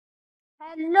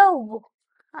Hello,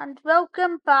 and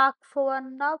welcome back for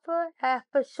another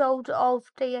episode of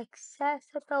the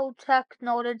Accessible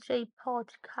Technology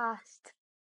Podcast.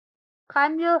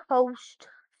 I'm your host,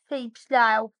 Phoebes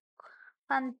Lau,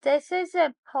 and this is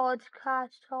a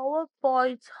podcast all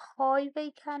about how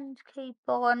we can keep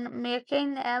on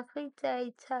making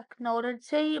everyday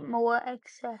technology more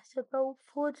accessible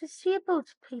for disabled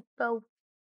people,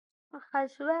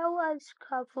 as well as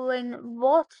covering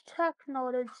what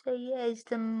technology is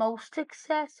the most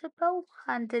accessible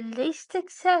and the least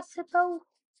accessible,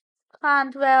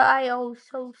 and where I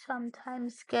also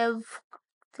sometimes give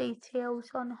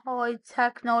details on how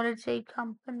technology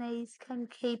companies can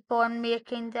keep on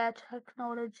making their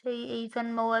technology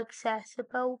even more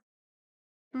accessible.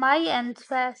 My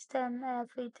interest in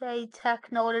everyday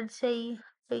technology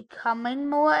becoming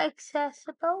more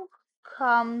accessible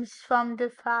comes from the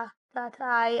fact that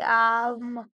I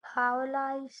am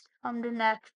paralyzed from the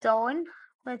neck down,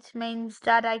 which means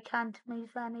that I can't move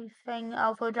anything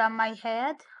other than my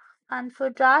head. And for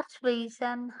that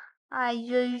reason, I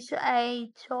use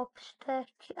a chopstick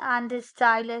and a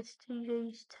stylus to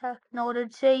use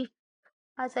technology,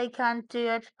 as I can't do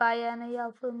it by any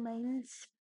other means.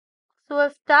 So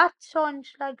if that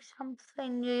sounds like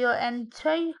something you're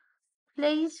into,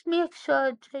 please make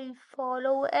sure to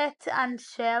follow it and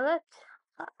share it.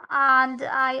 And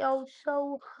I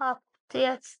also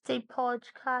update the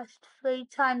podcast 3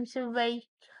 times a week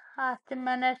at the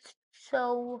minute.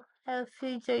 So if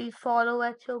you do follow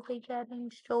it, you'll be getting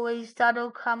stories that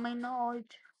are coming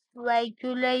out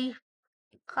regularly.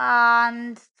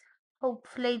 And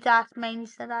hopefully that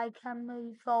means that I can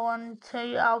move on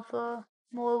to other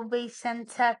more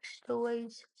recent tech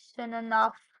stories soon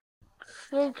enough.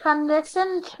 You can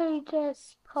listen to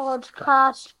this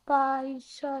podcast by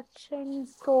searching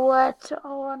for it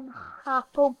on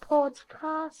Apple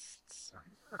Podcasts,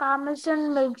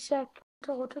 Amazon Music,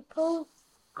 Audible,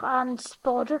 and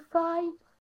Spotify.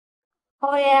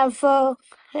 However,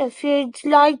 if you'd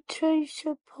like to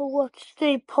support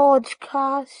the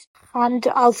podcast and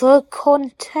other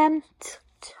content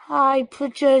I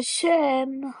produce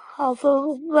in other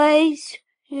ways,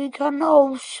 you can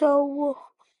also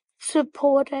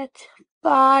support it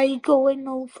by going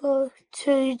over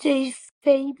to the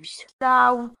Phoebes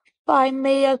Now Buy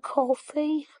Me a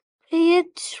Coffee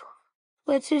page,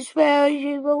 which is where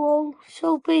you will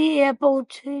also be able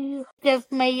to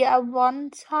give me a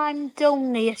one-time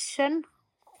donation,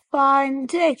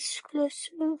 find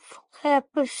exclusive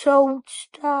episodes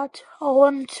that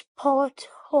aren't part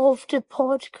of the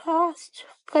podcast,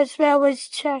 as well as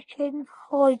checking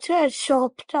out a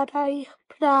shop that I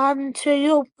plan to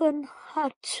open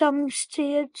at some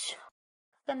stage.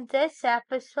 In this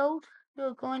episode,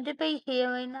 you're going to be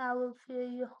hearing a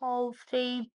review of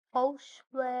the Pulse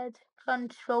Red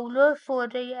controller for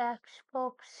the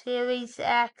Xbox Series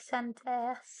X and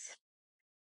S.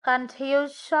 And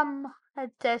here's some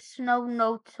additional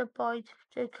notes about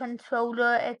the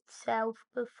controller itself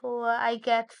before I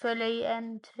get fully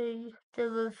into the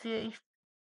review.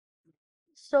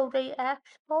 So the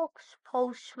Xbox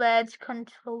Pulse Red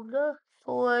controller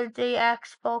for the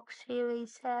Xbox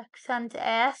Series X and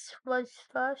S was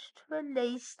first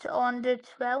released on the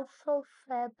 12th of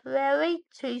February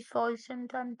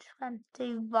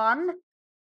 2021,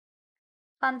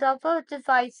 and other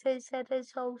devices it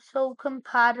is also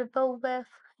compatible with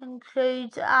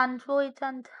include Android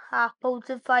and Apple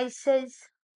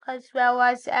devices, as well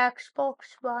as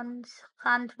Xbox Ones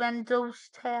and Windows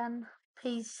 10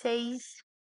 PCs.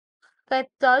 It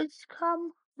does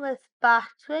come with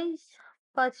batteries,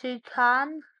 but you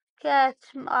can get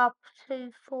up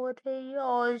to 40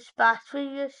 hours battery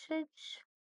usage,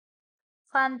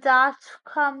 and that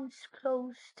comes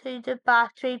close to the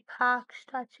battery packs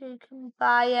that you can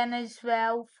buy in as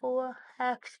well for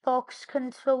Xbox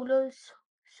controllers,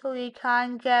 so you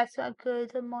can get a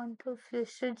good amount of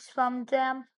usage from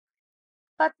them.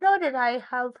 But now that I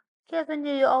have given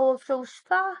you all of those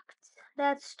facts,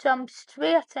 let's jump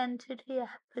straight into the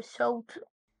episode.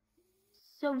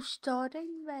 So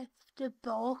starting with the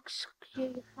box,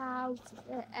 you have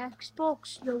the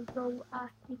Xbox logo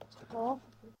at the top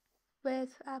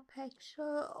with a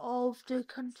picture of the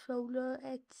controller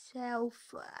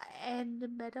itself in the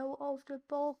middle of the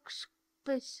box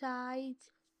beside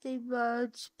the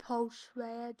words Pulse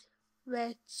Red,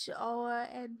 which are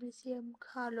in the same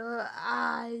color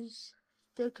as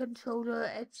the controller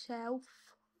itself.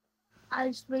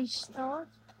 As we start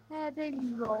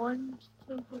heading round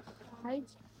to the side,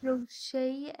 you'll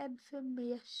see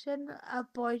information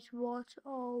about what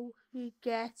all you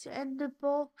get in the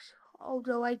box,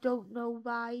 although I don't know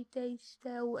why they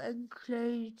still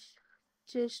include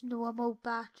just normal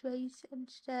batteries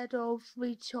instead of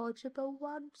rechargeable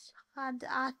ones. And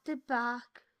at the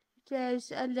back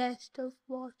there's a list of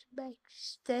what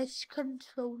makes this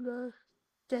controller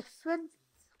different.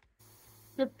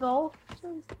 The box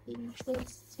is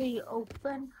easy to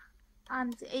open,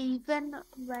 and even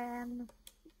when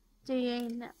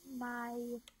doing my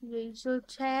user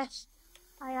test,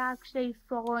 I actually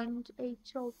found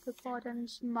each of the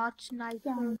buttons much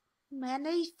nicer.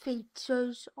 Many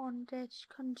features on this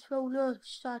controller,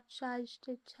 such as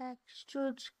the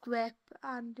textured grip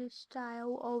and the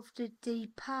style of the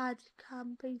D-pad,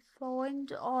 can be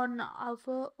found on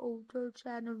other older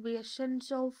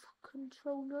generations of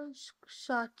controllers,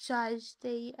 such as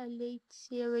the Elite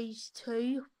Series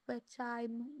 2, which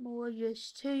I'm more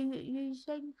used to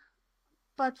using.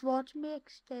 But what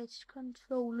makes this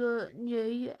controller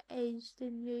new is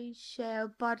the new share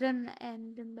button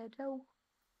in the middle.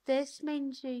 This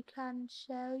means you can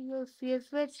share your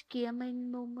favorite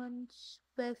gaming moments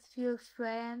with your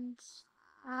friends,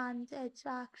 and it's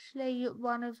actually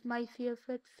one of my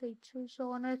favorite features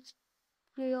on it.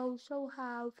 You also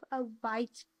have a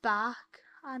white back,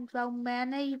 and while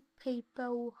many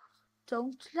people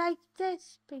don't like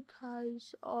this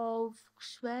because of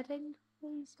sweating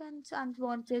reasons and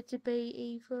want it to be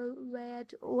either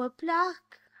red or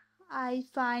black, I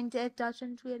find it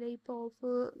doesn't really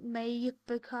bother me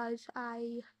because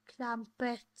I clamp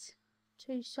it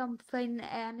to something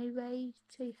anyway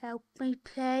to help me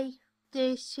play.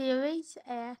 The Series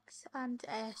X and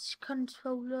S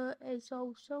controller is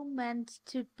also meant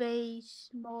to be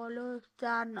smaller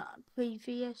than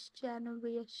previous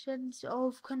generations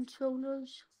of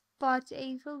controllers, but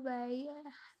either way,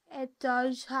 it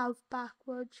does have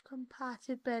backwards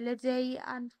compatibility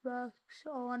and works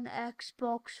on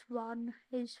Xbox One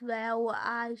as well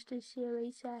as the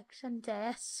Series X and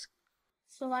S.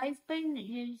 So I've been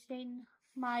using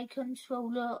my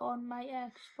controller on my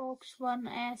Xbox One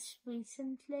S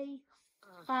recently,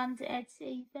 and it's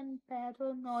even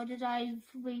better now that I've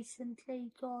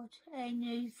recently got a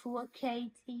new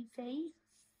 4K TV.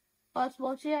 But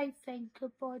what do I think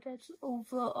about it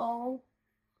overall?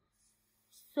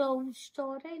 So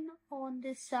starting on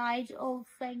the side of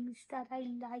things that I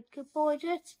like about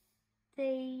it,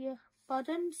 the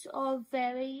buttons are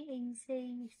very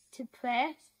easy to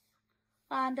press,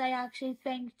 and I actually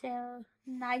think they're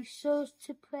nicer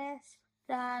to press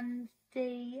than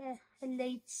the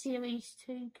Elite Series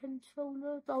 2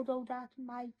 controller, although that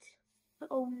might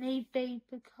only be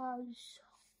because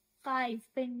I've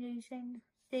been using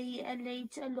the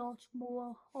Elite a lot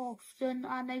more often,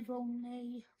 and I've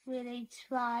only really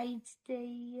tried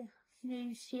the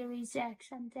new Series X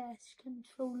and S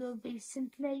controller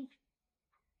recently.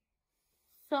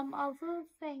 Some other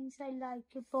things I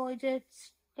like about it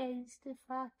is the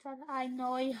fact that I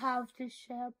now have the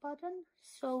share button,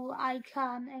 so I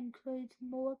can include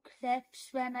more clips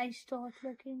when I start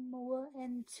looking more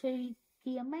into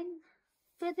gaming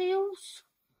videos.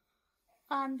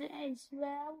 And as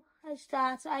well as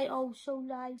that, I also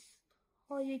like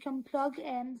how you can plug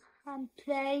in and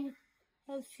play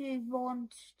if you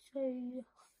want to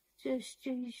just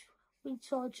use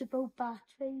rechargeable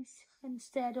batteries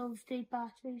instead of the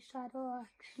batteries that are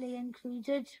actually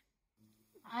included.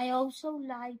 I also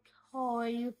like how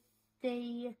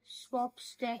the swap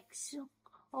sticks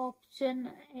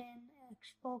option in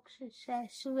Xbox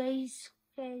accessories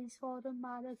is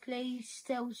automatically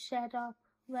still set up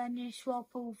when you swap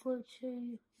over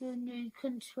to your new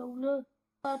controller.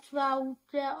 But while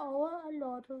there are a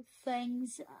lot of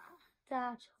things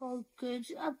that are good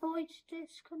about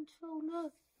this controller,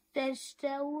 there's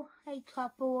still a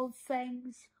couple of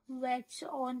things which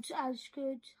aren't as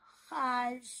good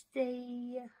as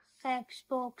the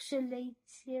Xbox Elite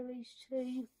Series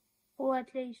 2, or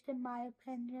at least in my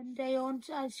opinion, they aren't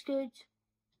as good.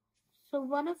 So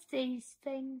one of these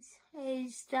things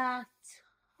is that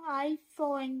I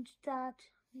find that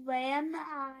when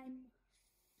I'm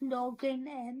logging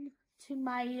in to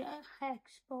my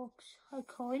Xbox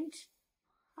account,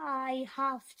 I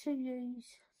have to use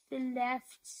the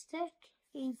left stick,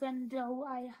 even though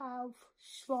I have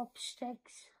swap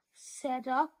sticks set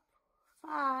up.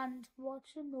 And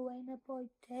what's annoying about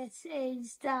this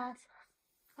is that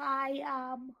I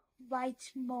am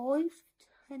right-mouthed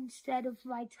instead of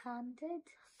right-handed,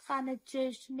 and it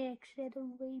just makes it a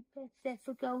wee bit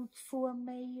difficult for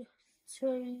me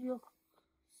to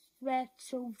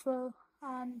switch over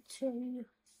and to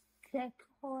click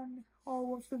on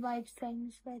all of the right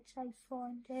things, which I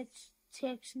find it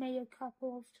takes me a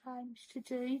couple of times to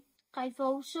do. I've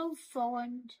also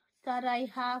found that I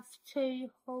have to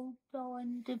hold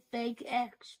down the big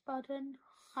X button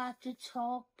at the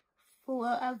top for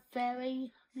a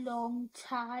very long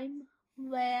time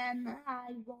when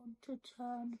I want to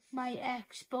turn my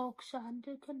Xbox and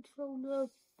the controller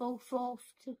both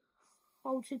off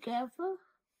altogether,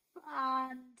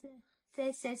 and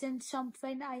this isn't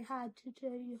something I had to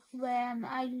do when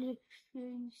I used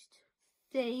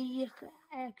the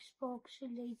Xbox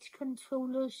Elite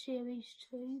Controller Series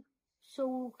 2.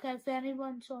 So if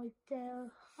anyone's out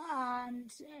there and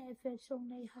if it's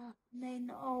only happening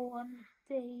on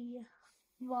the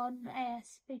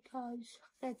 1S because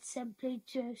it's simply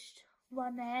just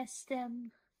 1S,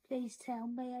 then please tell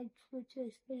me. I would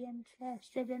just be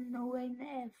interested in knowing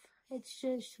if it's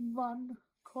just one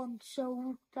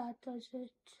console that does it,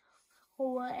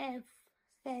 or if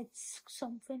it's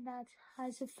something that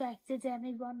has affected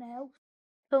anyone else.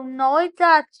 So now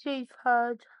that you've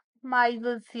heard my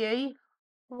review,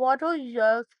 what are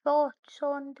your thoughts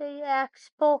on the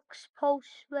Xbox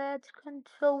Pulse-Red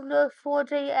controller for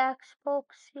the Xbox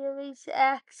Series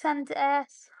X and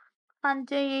S? And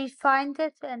do you find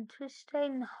it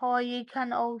interesting how you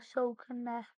can also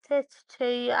connect it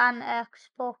to an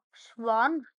Xbox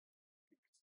One?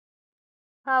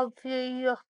 Have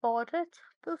you bought it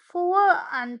before,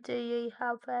 and do you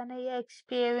have any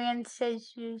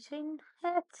experiences using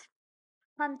it?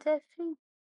 And if you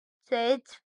did,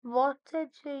 what did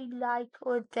you like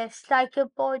or dislike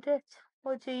about it?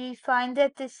 Or do you find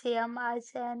it the same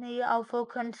as any other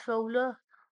controller,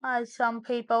 as some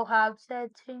people have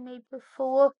said to me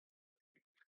before?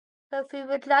 If you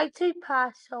would like to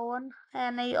pass on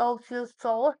any of your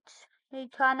thoughts, you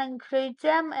can include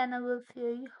them in a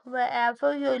review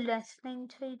wherever you're listening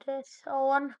to this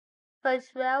on,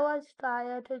 as well as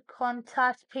via the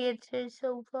contact pages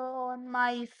over on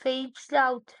my Phoebes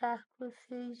Loud Tech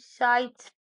Reviews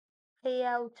site,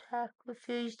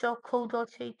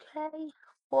 pltechreviews.co.uk,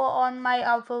 or on my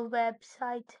other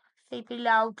website,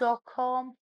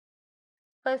 phoebeloud.com.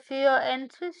 If you're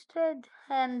interested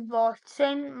in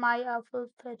watching my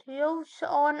other videos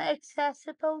on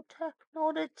accessible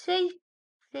technology,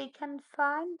 you can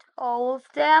find all of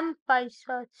them by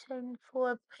searching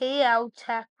for PL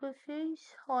Tech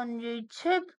Reviews on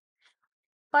YouTube.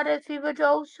 But if you would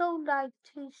also like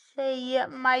to see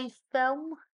my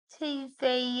film,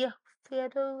 TV,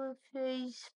 theatre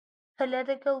reviews,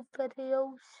 political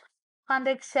videos, and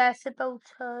accessible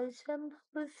tourism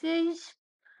reviews,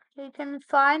 you can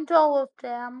find all of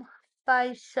them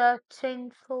by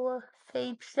searching for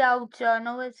Phoebes Loud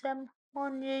Journalism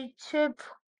on YouTube.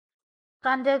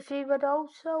 And if you would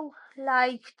also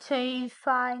like to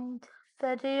find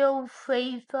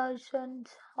video-free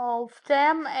versions of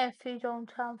them, if you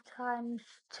don't have time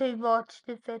to watch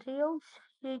the videos,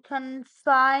 you can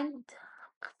find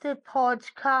the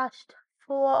podcast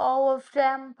for all of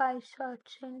them by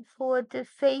searching for the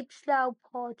Phoebes Loud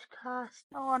podcast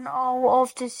on all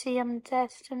of the same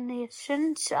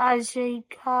destinations as you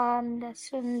can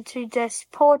listen to this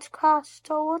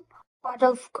podcast on. But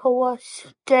of course,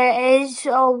 there is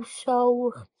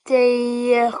also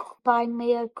the Buy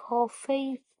Me a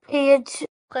Coffee page.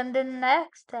 In the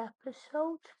next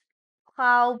episode,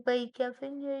 I'll be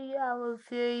giving you a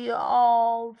review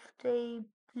of the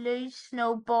Blue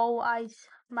Snowball Ice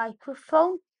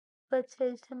microphone, which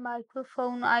is the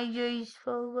microphone I use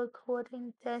for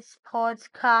recording this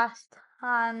podcast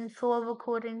and for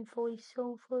recording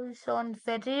voiceovers on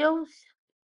videos.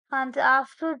 And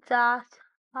after that,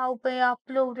 I'll be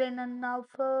uploading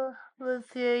another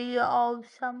review of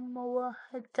some more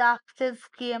adaptive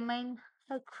gaming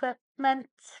equipment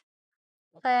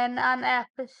in an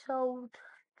episode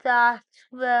that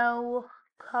will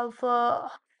cover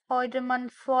Spider-Man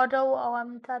Throttle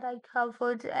arm that I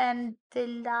covered in the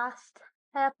last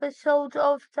episode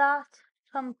of that,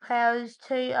 compares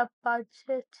to a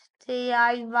budget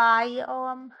DIY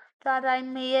arm that I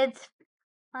made.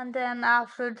 And then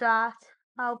after that,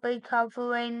 I'll be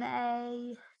covering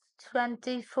a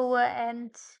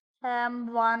 24-inch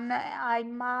M1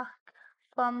 iMac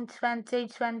from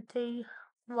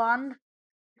 2021.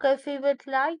 If you would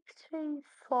like to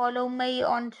follow me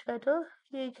on Twitter,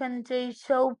 you can do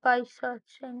so by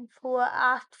searching for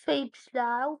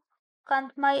 @PhoebesLow,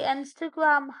 and my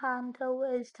Instagram handle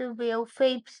is the real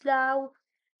PhoebesLow.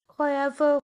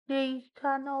 However, you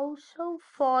can also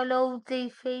follow the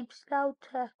Phoebes Loud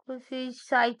Tech Reviews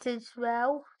site as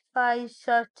well by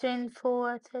searching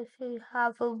for it if you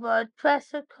have a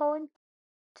WordPress account.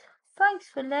 Thanks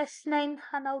for listening,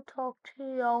 and I'll talk to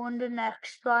you all in the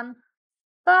next one.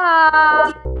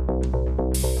 Bye!